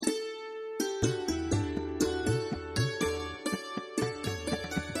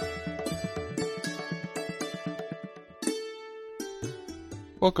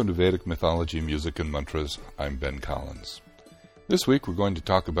Welcome to Vedic Mythology, Music, and Mantras. I'm Ben Collins. This week we're going to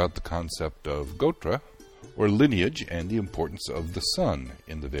talk about the concept of gotra, or lineage, and the importance of the sun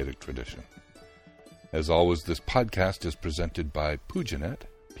in the Vedic tradition. As always, this podcast is presented by Pujanet,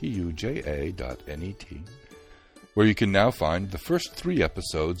 Puja.net, where you can now find the first 3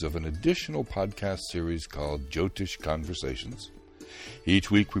 episodes of an additional podcast series called Jyotish Conversations. Each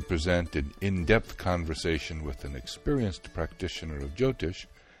week we present an in-depth conversation with an experienced practitioner of Jyotish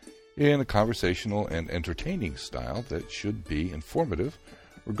in a conversational and entertaining style that should be informative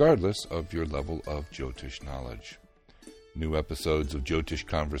regardless of your level of Jyotish knowledge. New episodes of Jyotish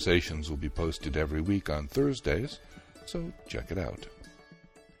Conversations will be posted every week on Thursdays, so check it out.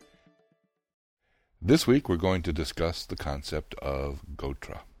 This week we're going to discuss the concept of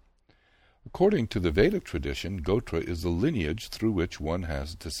gotra. According to the Vedic tradition, gotra is the lineage through which one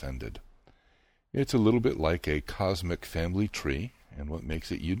has descended. It's a little bit like a cosmic family tree, and what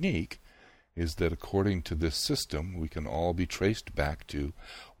makes it unique is that according to this system, we can all be traced back to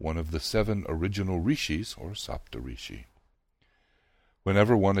one of the 7 original rishis, or sapta rishi.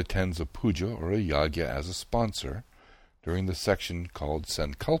 Whenever one attends a puja or a yagya as a sponsor, during the section called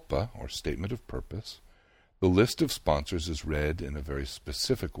sankalpa, or statement of purpose, the list of sponsors is read in a very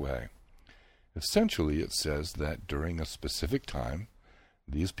specific way. Essentially, it says that during a specific time,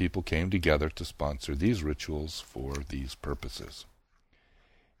 these people came together to sponsor these rituals for these purposes.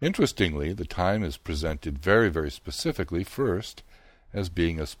 Interestingly, the time is presented very, very specifically first as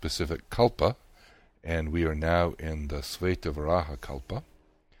being a specific kalpa, and we are now in the Svetavaraha kalpa.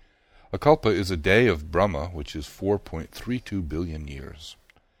 A kalpa is a day of Brahma, which is 4.32 billion years.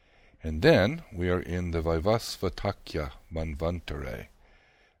 And then we are in the Vaivasvatakya Manvantare.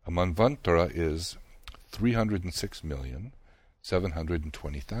 A manvantara is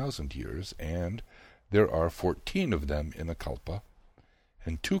 306,720,000 years, and there are 14 of them in a kalpa,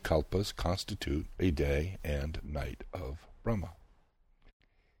 and 2 kalpas constitute a day and night of Brahma.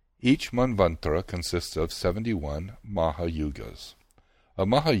 Each manvantara consists of 71 mahayugas. A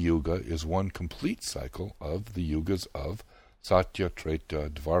mahayuga is one complete cycle of the yugas of Satya,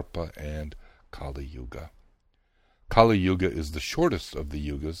 Treta, Dvarpa, and Kali Yuga. Kali Yuga is the shortest of the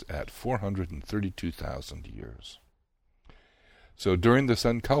yugas at 432,000 years. So during the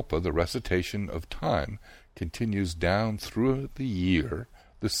Sankalpa, the recitation of time continues down through the year,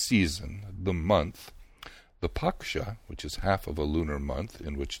 the season, the month, the paksha, which is half of a lunar month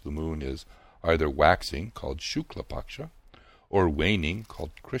in which the moon is either waxing, called Shukla Paksha, or waning,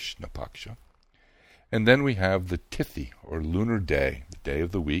 called Krishna Paksha. And then we have the tithi, or lunar day, the day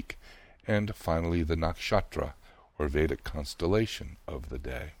of the week, and finally the nakshatra, or Vedic constellation of the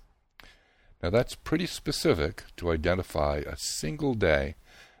day. Now that's pretty specific to identify a single day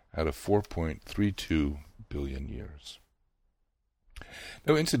out of 4.32 billion years.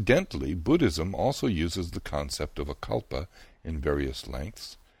 Now incidentally, Buddhism also uses the concept of a kalpa in various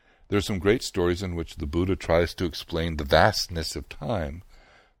lengths. There are some great stories in which the Buddha tries to explain the vastness of time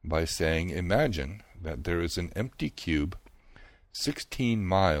by saying, imagine that there is an empty cube 16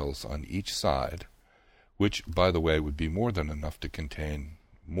 miles on each side, which, by the way, would be more than enough to contain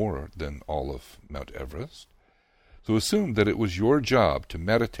more than all of Mount Everest. So assume that it was your job to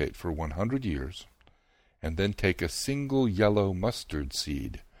meditate for 100 years, and then take a single yellow mustard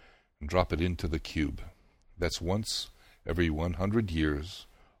seed and drop it into the cube. That's once every 100 years,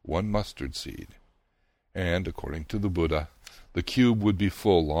 1 mustard seed. And, according to the Buddha, the cube would be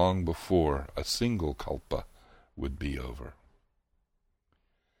full long before a single kalpa would be over.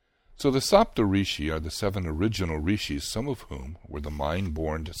 So the Sapta Rishi are the 7 original rishis, some of whom were the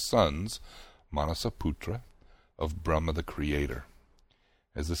mind-born sons, Manasaputra, of Brahma the Creator.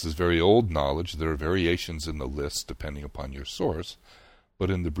 As this is very old knowledge, there are variations in the list depending upon your source,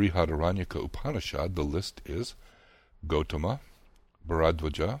 but in the Brihadaranyaka Upanishad the list is Gotama,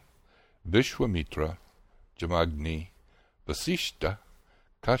 Bharadvaja, Vishwamitra, Jamagni, Vasishta,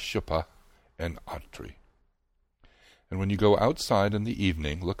 Kashyapa, and Atri. And when you go outside in the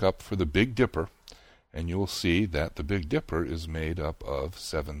evening, look up for the Big Dipper, and you will see that the Big Dipper is made up of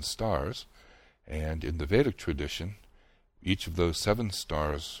 7 stars, and in the Vedic tradition, each of those 7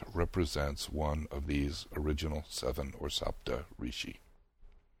 stars represents one of these original 7 or Sapta Rishi.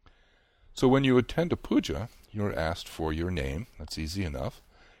 So when you attend a puja, you're asked for your name, that's easy enough,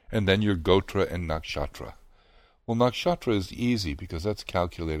 and then your gotra and nakshatra. Well, nakshatra is easy because that's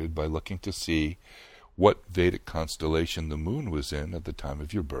calculated by looking to see what Vedic constellation the moon was in at the time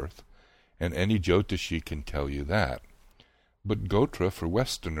of your birth, and any Jyotishi can tell you that. But gotra for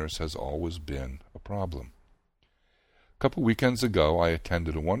Westerners has always been a problem. A couple weekends ago I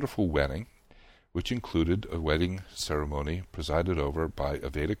attended a wonderful wedding which included a wedding ceremony presided over by a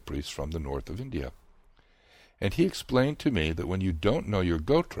Vedic priest from the north of India. And he explained to me that when you don't know your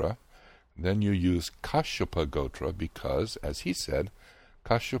gotra, then you use Kashyapa gotra because, as he said,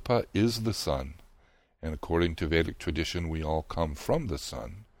 Kashyapa is the sun, and according to Vedic tradition we all come from the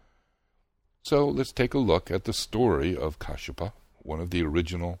sun. So let's take a look at the story of Kashyapa, one of the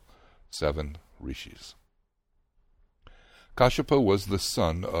original 7 rishis. Kashyapa was the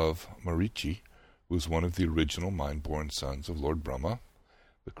son of Marichi, who was one of the original mind-born sons of Lord Brahma,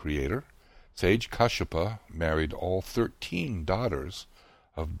 the creator. Sage Kashyapa married all 13 daughters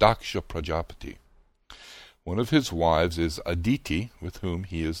of Daksha Prajapati. One of his wives is Aditi, with whom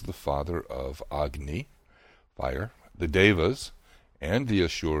he is the father of Agni, fire, the Devas, and the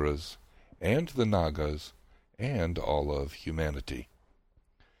Asuras, and the Nagas, and all of humanity.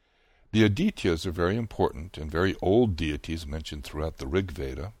 The Adityas are very important and very old deities mentioned throughout the Rig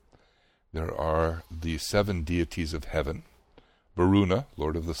Veda. There are the 7 deities of heaven, Varuna,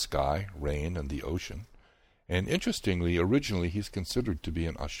 lord of the sky, rain, and the ocean. And interestingly, originally he's considered to be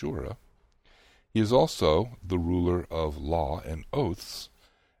an Asura. He is also the ruler of law and oaths,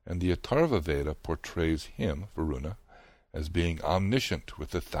 and the Atharva Veda portrays him, Varuna, as being omniscient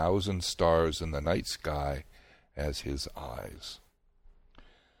with 1,000 stars in the night sky as his eyes.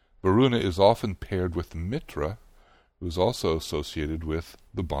 Varuna is often paired with Mitra, who is also associated with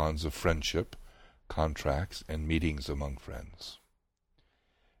the bonds of friendship, contracts, and meetings among friends.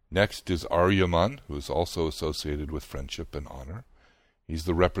 Next is Aryaman, who is also associated with friendship and honor. He's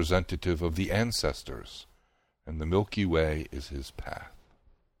the representative of the ancestors, and the Milky Way is his path.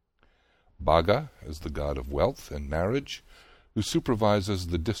 Bhaga is the god of wealth and marriage, who supervises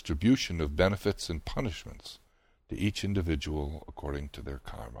the distribution of benefits and punishments to each individual according to their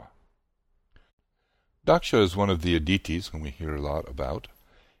karma. Daksha is one of the Aditis whom we hear a lot about.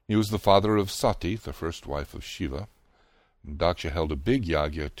 He was the father of Sati, the first wife of Shiva. Daksha held a big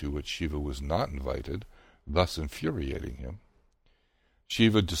yagya to which Shiva was not invited, thus infuriating him.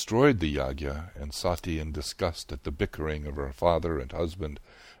 Shiva destroyed the yagya, and Sati, in disgust at the bickering of her father and husband,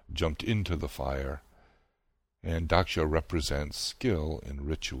 jumped into the fire, and Daksha represents skill in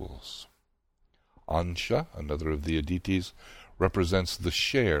rituals. Ansha, another of the Aditis, represents the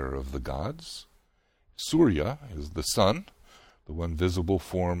share of the gods. Surya is the sun, the one visible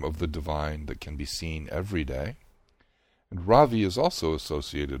form of the divine that can be seen every day. And Ravi is also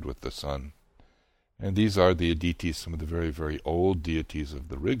associated with the sun. And these are the Aditis, some of the very, very old deities of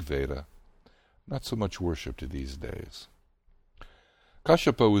the Rig Veda, not so much worshipped these days.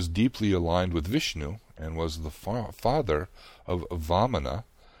 Kashyapa was deeply aligned with Vishnu and was the father of Vamana,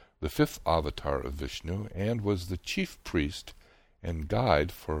 the 5th avatar of Vishnu, and was the chief priest and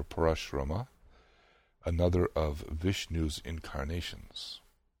guide for Parashrama, another of Vishnu's incarnations.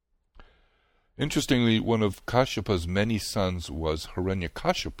 Interestingly, one of Kashyapa's many sons was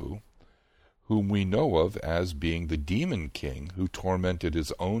Hiranyakashipu, whom we know of as being the demon king who tormented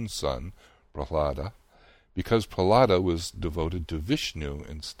his own son, Prahlada, because Prahlada was devoted to Vishnu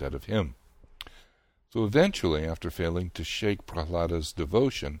instead of him. So eventually, after failing to shake Prahlada's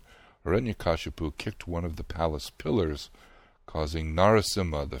devotion, Hiranyakashipu kicked one of the palace pillars, causing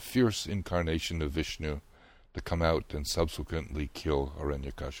Narasimha, the fierce incarnation of Vishnu, to come out and subsequently kill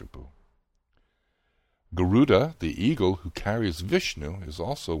Hiranyakashipu. Garuda, the eagle who carries Vishnu, is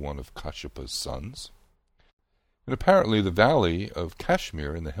also one of Kashyapa's sons. And apparently the valley of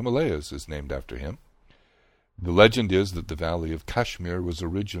Kashmir in the Himalayas is named after him. The legend is that the valley of Kashmir was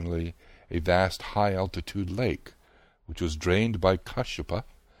originally a vast high-altitude lake, which was drained by Kashyapa,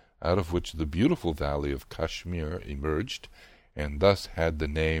 out of which the beautiful valley of Kashmir emerged, and thus had the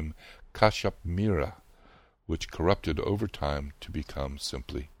name Kashyapmira, which corrupted over time to become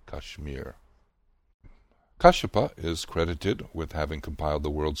simply Kashmir. Kashyapa is credited with having compiled the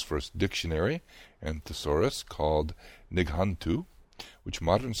world's first dictionary and thesaurus called Nighantu, which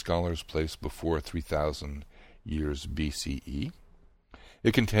modern scholars place before 3,000 years BCE.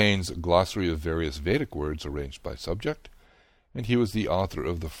 It contains a glossary of various Vedic words arranged by subject, and he was the author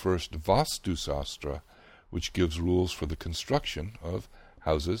of the first Vastu Sastra, which gives rules for the construction of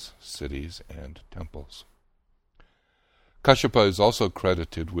houses, cities, and temples. Kashyapa is also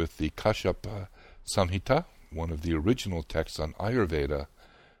credited with the Kashyapa Samhita, one of the original texts on Ayurveda,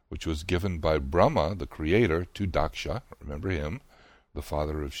 which was given by Brahma, the creator, to Daksha, remember him, the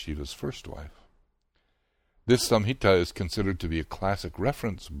father of Shiva's first wife. This Samhita is considered to be a classic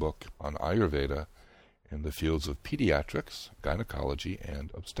reference book on Ayurveda in the fields of pediatrics, gynecology,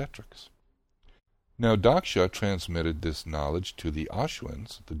 and obstetrics. Now Daksha transmitted this knowledge to the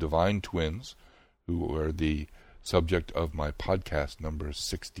Ashwins, the divine twins, who were the subject of my podcast number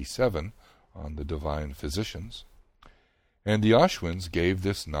 67 on the divine physicians. And the Ashwins gave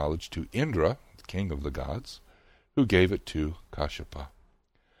this knowledge to Indra, the king of the gods, who gave it to Kashyapa.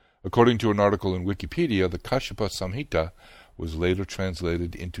 According to an article in Wikipedia, the Kashyapa Samhita was later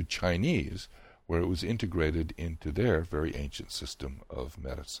translated into Chinese, where it was integrated into their very ancient system of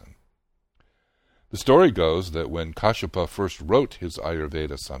medicine. The story goes that when Kashyapa first wrote his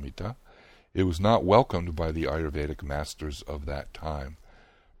Ayurveda Samhita, it was not welcomed by the Ayurvedic masters of that time,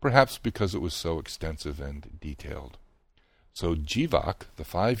 perhaps because it was so extensive and detailed. So Jivak, the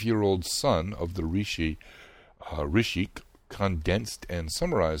 5-year-old son of the Rishik, condensed and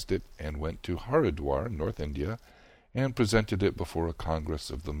summarized it and went to Haridwar, North India, and presented it before a congress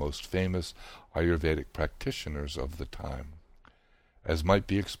of the most famous Ayurvedic practitioners of the time. As might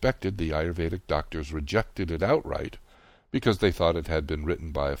be expected, the Ayurvedic doctors rejected it outright because they thought it had been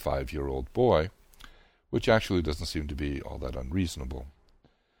written by a 5-year-old boy, which actually doesn't seem to be all that unreasonable.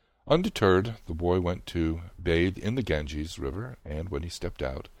 Undeterred, the boy went to bathe in the Ganges River, and when he stepped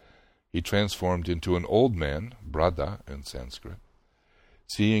out, he transformed into an old man, Brada in Sanskrit.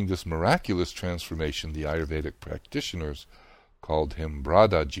 Seeing this miraculous transformation, the Ayurvedic practitioners called him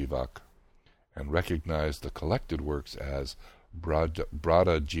Brada Jivak and recognized the collected works as Brada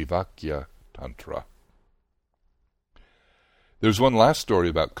Jivakya Tantra. There's one last story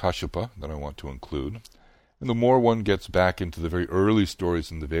about Kashyapa that I want to include, and the more one gets back into the very early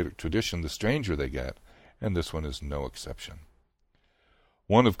stories in the Vedic tradition, the stranger they get, and this one is no exception.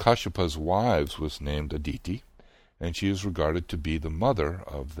 One of Kashyapa's wives was named Aditi, and she is regarded to be the mother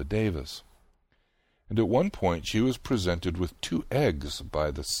of the Devas. And at one point she was presented with 2 eggs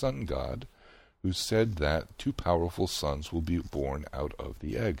by the sun god, who said that 2 powerful sons will be born out of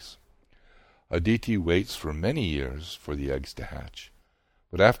the eggs. Aditi waits for many years for the eggs to hatch,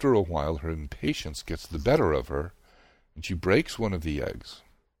 but after a while her impatience gets the better of her, and she breaks one of the eggs.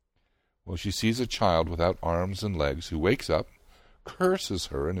 Well, she sees a child without arms and legs who wakes up, curses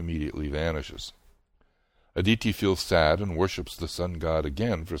her, and immediately vanishes. Aditi feels sad and worships the sun god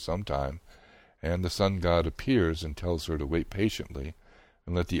again for some time, and the sun god appears and tells her to wait patiently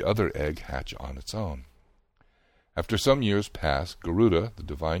and let the other egg hatch on its own. After some years pass, Garuda, the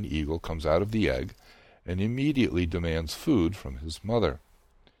divine eagle, comes out of the egg and immediately demands food from his mother.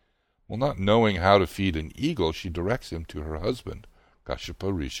 Well, not knowing how to feed an eagle, she directs him to her husband,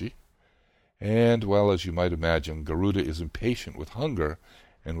 Kashyapa Rishi. And, well, as you might imagine, Garuda is impatient with hunger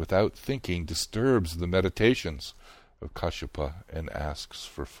and without thinking disturbs the meditations of Kashyapa and asks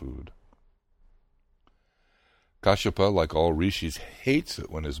for food. Kashyapa, like all rishis, hates it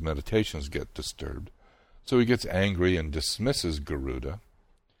when his meditations get disturbed, so he gets angry and dismisses Garuda,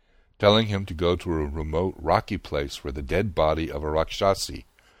 telling him to go to a remote rocky place where the dead body of a rakshasi,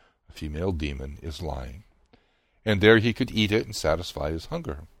 a female demon, is lying, and there he could eat it and satisfy his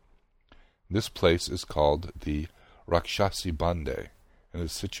hunger. This place is called the Rakshasi Bande, and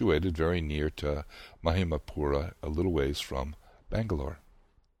is situated very near to Mahimapura, a little ways from Bangalore.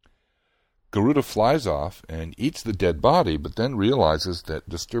 Garuda flies off and eats the dead body, but then realizes that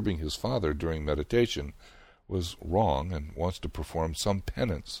disturbing his father during meditation was wrong and wants to perform some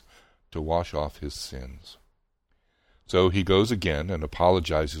penance to wash off his sins. So he goes again and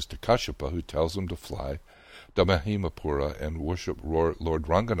apologizes to Kashyapa, who tells him to fly to Mahimapura and worship Lord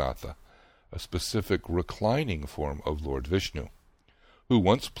Ranganatha, a specific reclining form of Lord Vishnu, who,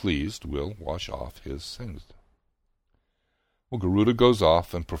 once pleased, will wash off his sins. Well, Garuda goes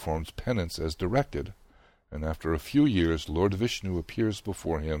off and performs penance as directed, and after a few years Lord Vishnu appears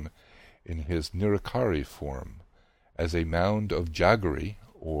before him in his Nirakari form, as a mound of jaggery,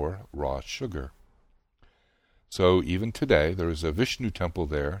 or raw sugar. So even today there is a Vishnu temple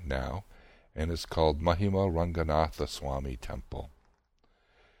there now, and it's called Mahima Ranganatha Swami Temple.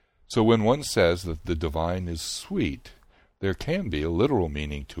 So when one says that the divine is sweet, there can be a literal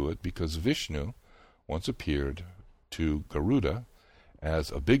meaning to it, because Vishnu once appeared to Garuda as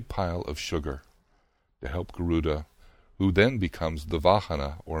a big pile of sugar to help Garuda, who then becomes the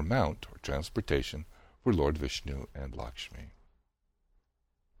Vahana, or mount, or transportation, for Lord Vishnu and Lakshmi.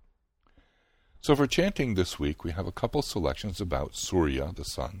 So for chanting this week, we have a couple selections about Surya, the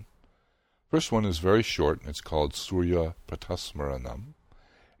sun. First one is very short, and it's called Surya Pratasmaranam,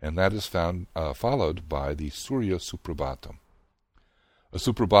 and that is followed by the Surya Suprabhatam. A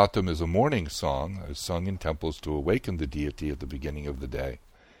Suprabhatam is a morning song, sung in temples to awaken the deity at the beginning of the day.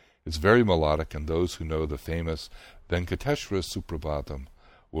 It's very melodic, and those who know the famous Venkateshwara Suprabhatam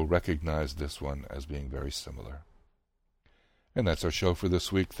will recognize this one as being very similar. And that's our show for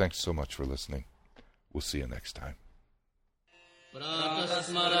this week. Thanks so much for listening. We'll see you next time.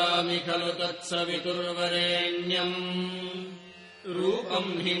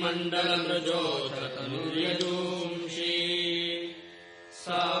 रूपम् हि मण्डलमृजोऽथ तनुर्यजूंषि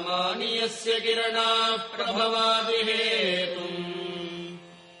सामान्यस्य किरणाः प्रभवादिहेतुम्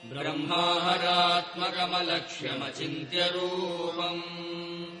ब्रह्माहरात्मकमलक्ष्यमचिन्त्य रूपम्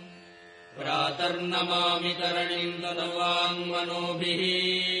प्रातर्नमामि तरणिम् तदवाङ्मनोभिः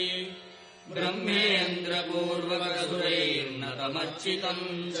ब्रह्मेन्द्रपूर्वकसुरैर्नतमर्चितम्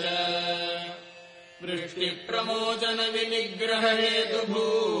च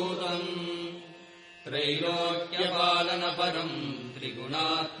वृष्टिप्रमोचनविनिग्ररहेतुभूतम् त्रैलोक्यपालनपरम्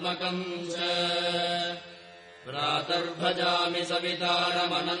त्रिगुणात्मकम् च प्रातर्भजामि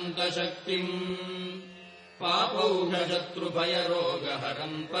सवितारमनन्तशक्तिम्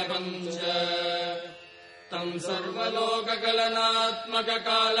पापौघशत्रुभयरोगहरम् परम् च तम्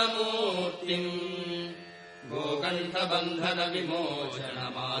सर्वलोककलनात्मककालमूर्तिम्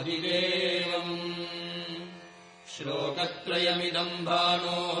गोकण्ठबन्धनविमोचनमादिदेवम् श्लोकत्रयमिदम्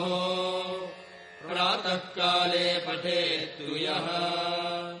भानोः प्रातःकाले पठेत्तु यः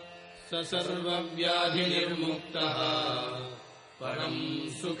स सर्वव्याधिनिर्मुक्तः परम्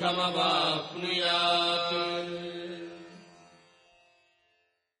सुखमवाप्नुयात्।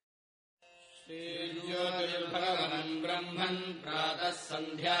 श्रीज्योतिर्भगवन् ब्रह्मन् प्रातः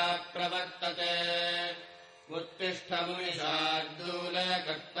सन्ध्या प्रवर्तते उत्तिष्ठमुनिशार्दूल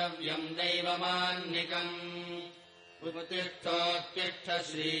कर्तव्यम् दैवमान्निकम् उत्तिष्ठोत्तिष्ठ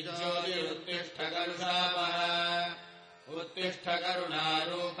श्रीज्योतिरुत्तिष्ठ करुषापः उत्तिष्ठ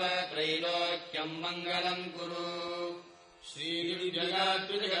करुणारूप त्रैलोक्यम् मङ्गलम् कुरु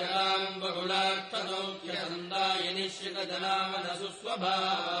श्रीविजयाद्विजगदाम् बहुलार्थसौख्यसन्दायिनि श्रितजनामनसु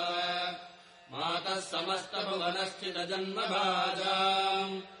स्वभाव मातः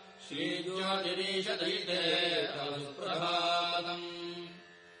समस्तभुवनस्थितजन्मभाजाम् श्रीज्योतिरीशदयिते तव सुप्रभातम्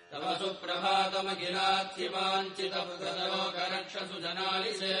तव सुप्रभातमखिलात्थिवाञ्छितपुत्रलोकरक्षसु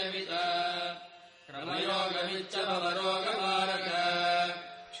जनालिसेवित क्रमयोगमिच्छभवरोगमारक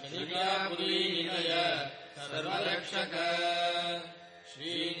क्षितिपुरीनिलय सर्वरक्षक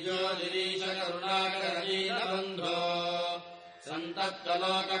श्रीज्योतिरीश करुणाकरदीनबन्धो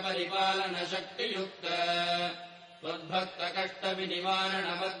सन्तप्तलोकपरिपालनशक्तियुक्त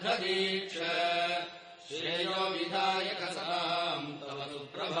त्वद्भक्तकष्टविनिवारणबद्धदीक्ष श्रेयो विधायकसताम् तव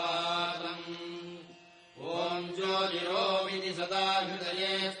सुप्रभातम् ॐ ज्योतिरोमिति सदा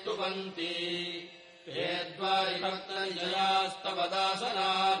हृदये स्तुवन्ति ते द्वारिभक्तनिजयास्तव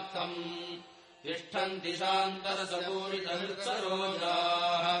दासनार्थम् तिष्ठन्ति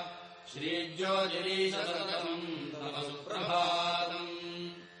शान्तरसपूरितहृत्सरोजाः श्रीज्योतिरीश सततम् तव सुप्रभातम्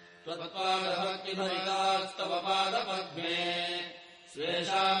त्वत्पादभक्तिभरितास्तव पादपद्मे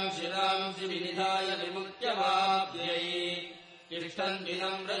स्वेषाम् शिरांसि विनिधाय विमुक्त्यवाप्यै तिष्ठन्ति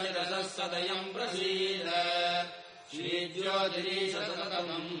नम्रशिरसः सदयम् प्रसीद श्रीज्योतिरीश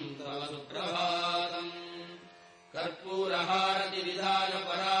सततम् तव सुप्रभातम् कर्पूरहारतिविधाय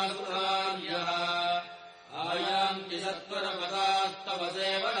परासुरार्यः आयान्ति सत्वरपदास्तव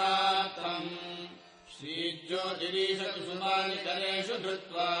सेवनार्थम् श्रीज्योतिरीश कुसुमानि करेषु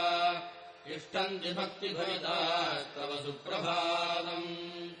धृत्वा तिष्ठन्ति भक्तिभरितास्तव सुप्रभातम्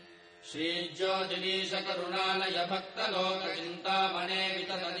श्रीज्योतिरीश करुणालय भक्तलोकचिन्तामणे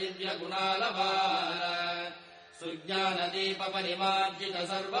विततदिव्यगुणालवार सुज्ञानदीपपरिमार्जित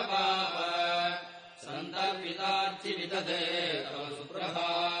सर्वपाप सन्तर्पितार्थिविदधे तव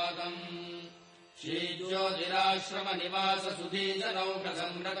सुप्रभातम् श्रीज्योतिराश्रमनिवास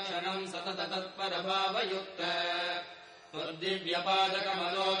सुधीजनौकसंरक्षणम् सतत तत्परभावयुक्त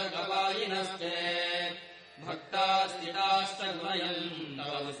त्वद्दिव्यपादकमलोकपायिनस्ते भक्तास्थिताश्च गुणयन्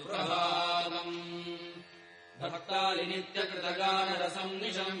तव सुप्रभातम् भक्तालिनित्यकृतगानरसम्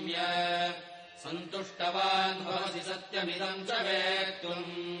निशम्य सन्तुष्टवान् भवसि सत्यमिदम् च वेत्तुम्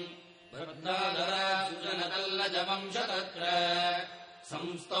भक्तादरासुजनतल्लजवंशतत्र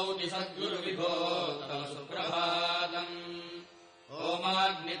संस्तौति सद्गुरुविभो तव सुप्रभातम्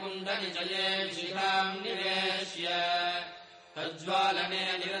ओमाग्निकुण्डनिचये शिखाम् निवेश्य तज्ज्वालने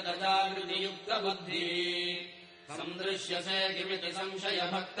निरतजागृतियुक्तबुद्धिः सन्दृश्यसे किमिति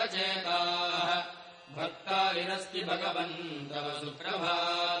संशयभक्तचेताः भक्तालिनस्ति भगवन् तव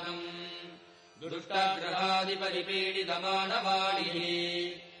सुप्रभातम् दुष्टाग्रहादिपरिपीडितमानवाणिः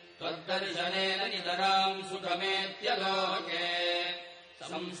त्वद्दर्शनेन नितराम् सुखमेत्यलोके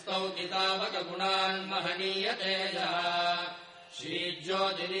संस्तौति तावकगुणान् महनीयतेजः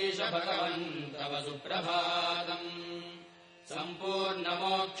श्रीज्योतिरीश भगवन् तव सुप्रभातम्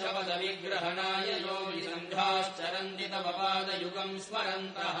सम्पूर्णमोक्षपदविग्रहणाय योगिसङ्घाश्चरन्ति तव पादयुगम्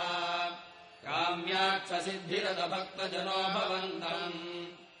स्मरन्तः काम्याक्षसिद्धिरतभक्तजनो भवन्तम्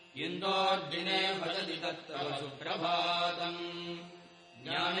इन्दोर्दिने भजति तत्तव सुप्रभातम्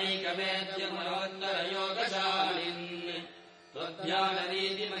ज्ञानैकवेद्यमनोत्तरयोगशालिन्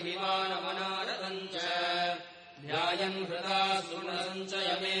त्वज्ञानरीतिमहिमानमनारदम् च ध्यायन् हृदा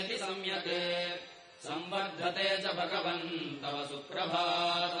सुगुणसञ्चयमेति सम्यक् संवर्धते च भगवन् तव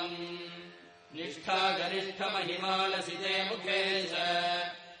सुप्रभातम् निष्ठागरिष्ठमहिमालसिते मुखे च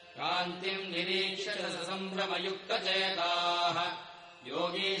कान्तिम् निरीक्ष्य च सम्भ्रमयुक्तचेताः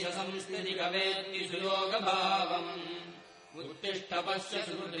योगीश संस्थितिकवेत्ति सुयोगभावम् उत्तिष्ठ पश्य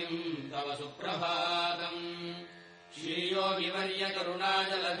सुकृतिम् तव सुप्रभातम्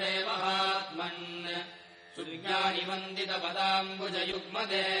श्रीयोगिवर्यकरुणाजलधे महात्मन्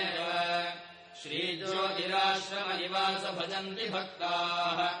सुज्ञानिवन्दितपदाम्बुजयुग्मदेव श्रीज्योतिराश्रमनिवास भजन्ति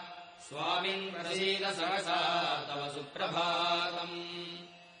भक्ताः स्वामिन् प्रसीद सहसा तव सुप्रभातम्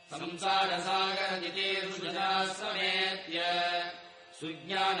संसारसागरदितीर्षुजनाः समेत्य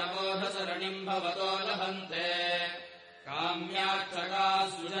सुज्ञानबोधसरणिम् भवतो लभन्ते काम्याक्षकाः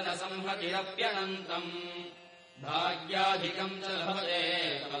सुजनसंहतिरप्यनन्तम् भाग्याधिकम् च लभते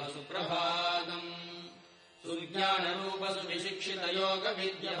तव सुप्रभातम्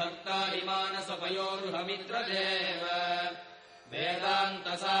सुज्ञानरूपसुविशिक्षितयोगविद्यभक्तारिमानसपयोरुहमित्रदेव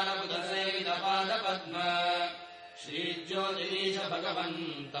वेदान्तसारबुधसेवितपादपद्म श्रीज्योतिरीश भगवन्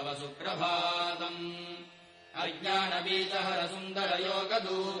तव सुप्रभातम्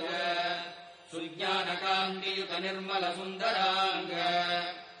अज्ञानबीजहरसुन्दरयोगदूत सुज्ञानकान्तियुतनिर्मलसुन्दराङ्ग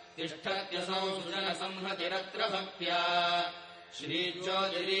तिष्ठत्यसौ सुजनसंहतिरत्र भक्त्या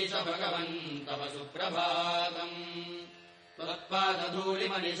श्रीज्योतिरीश भगवन् तव सुप्रभातम्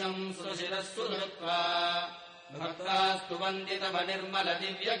त्वत्पादधूलिमनिशम् स्वशिरः सुधृत्वा भक्तास्तुवन्ति तव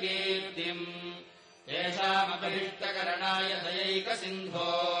निर्मलदिव्यकीर्तिम् तेषामभीष्टकरणाय दयैकसिन्धो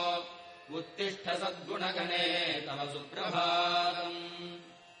उत्तिष्ठ सद्गुणगणे तव सुप्रभातम्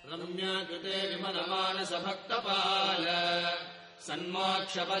रम्याकृते विमलमानसभक्तपाल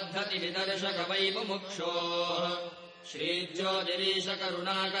सन्मोक्षपद्धतिनिदर्शकवै मुमुक्षोः श्रीज्योतिरीश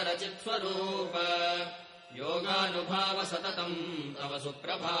करुणाकरचित्स्वरूप योगानुभाव सततम् तव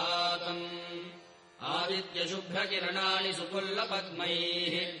सुप्रभातम् आदित्यशुभ्रकिरणानि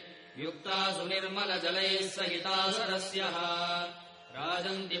सुफुल्लपद्मैः युक्ता सुनिर्मलजलैः सहिता सरस्यः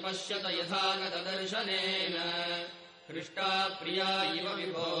राजन्ति पश्यत यथागतदर्शनेन हृष्टा प्रिया इव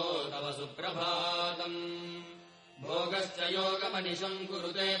विभो तव सुप्रभातम् भोगश्च योगमनिशम्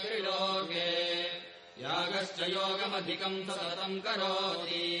कुरुते त्रिलोके यागश्च योगमधिकम् सततम्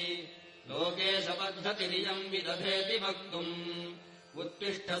करोति लोकेशपद्धतिरियम् विदधेति वक्तुम्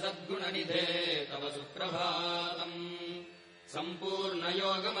उत्तिष्ठ सद्गुणनिधे तव सुप्रभातम्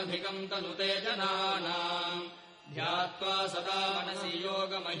सम्पूर्णयोगमधिकम् तनुते जनानाम् ध्यात्वा सदा मनसि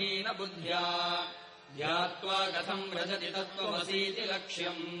योगमहीनबुद्ध्या ध्यात्वा कथम् व्रजति तत्त्वमसीति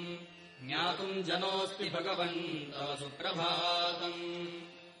लक्ष्यम् ज्ञातुम् जनोऽस्ति भगवन् तव सुप्रभातम्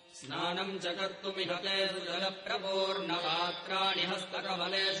स्नानम् च कर्तुमिह ते सुजलप्रपूर्णपात्राणि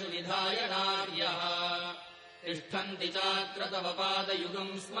हस्तकमलेषु निधाय नार्यः तिष्ठन्ति चात्र तव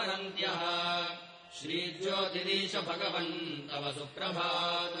पादयुगम् स्मरन्त्यः श्रीज्योतिरीश भगवन् तव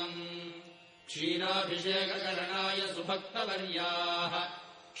सुप्रभातम् क्षीराभिषेककरणाय सुभक्तवर्याः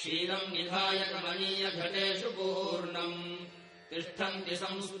क्षीरम् निधाय कमनीयघटेषु पूर्णम् तिष्ठन्ति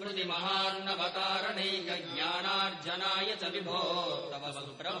संस्मृतिमहार्णवतारणैकज्ञानार्जनाय च विभो तव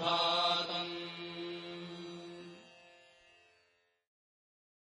सुप्रभातम्